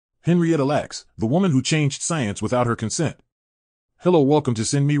Henrietta Lacks, the woman who changed science without her consent. Hello, welcome to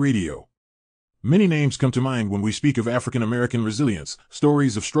Send Me Radio. Many names come to mind when we speak of African American resilience,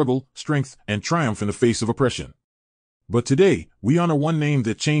 stories of struggle, strength, and triumph in the face of oppression. But today, we honor one name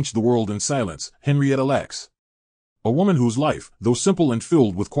that changed the world in silence, Henrietta Lacks. A woman whose life, though simple and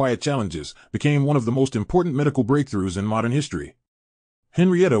filled with quiet challenges, became one of the most important medical breakthroughs in modern history.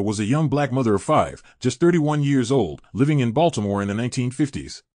 Henrietta was a young black mother of 5, just 31 years old, living in Baltimore in the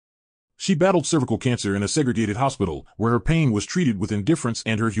 1950s. She battled cervical cancer in a segregated hospital, where her pain was treated with indifference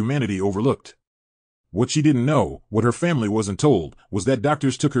and her humanity overlooked. What she didn't know, what her family wasn't told, was that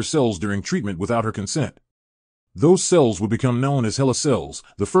doctors took her cells during treatment without her consent. Those cells would become known as HeLa cells,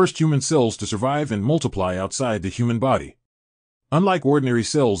 the first human cells to survive and multiply outside the human body. Unlike ordinary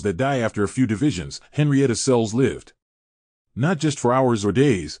cells that die after a few divisions, Henrietta's cells lived. Not just for hours or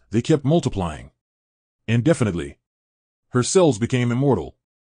days, they kept multiplying. Indefinitely. Her cells became immortal.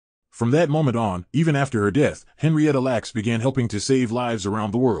 From that moment on, even after her death, Henrietta Lacks began helping to save lives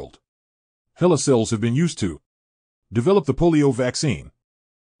around the world. HeLa cells have been used to develop the polio vaccine,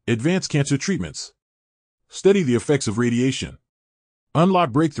 advance cancer treatments, study the effects of radiation,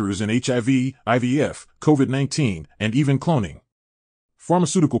 unlock breakthroughs in HIV, IVF, COVID-19, and even cloning.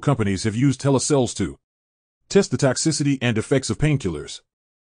 Pharmaceutical companies have used HeLa cells to test the toxicity and effects of painkillers,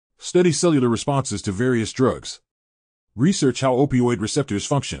 study cellular responses to various drugs, research how opioid receptors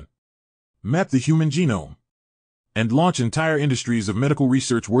function, map the human genome, and launch entire industries of medical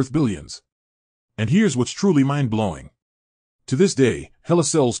research worth billions. And here's what's truly mind-blowing. To this day, HeLa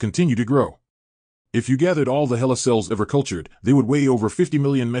cells continue to grow. If you gathered all the HeLa cells ever cultured, they would weigh over 50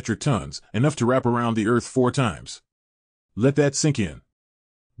 million metric tons, enough to wrap around the Earth 4 times. Let that sink in.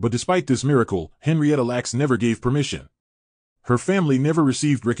 But despite this miracle, Henrietta Lacks never gave permission. Her family never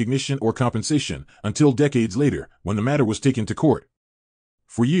received recognition or compensation until decades later, when the matter was taken to court.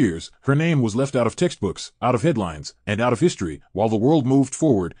 For years, her name was left out of textbooks, out of headlines, and out of history, while the world moved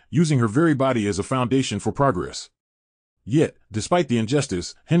forward, using her very body as a foundation for progress. Yet, despite the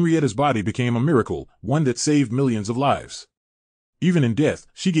injustice, Henrietta's body became a miracle, one that saved millions of lives. Even in death,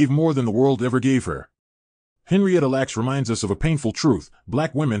 she gave more than the world ever gave her. Henrietta Lacks reminds us of a painful truth: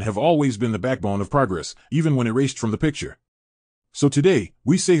 black women have always been the backbone of progress, even when erased from the picture. So today,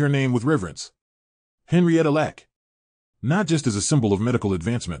 we say her name with reverence. Henrietta Lacks. Not just as a symbol of medical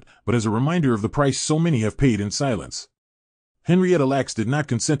advancement, but as a reminder of the price so many have paid in silence. Henrietta Lacks did not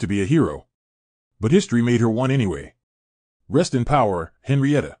consent to be a hero, but history made her one anyway. Rest in power,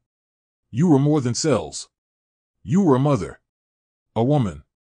 Henrietta. You were more than cells. You were a mother, a woman,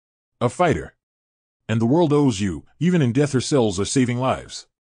 a fighter. And the world owes you. Even in death, her cells are saving lives.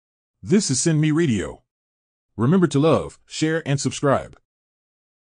 This is Send Me Radio. Remember to love, share, and subscribe.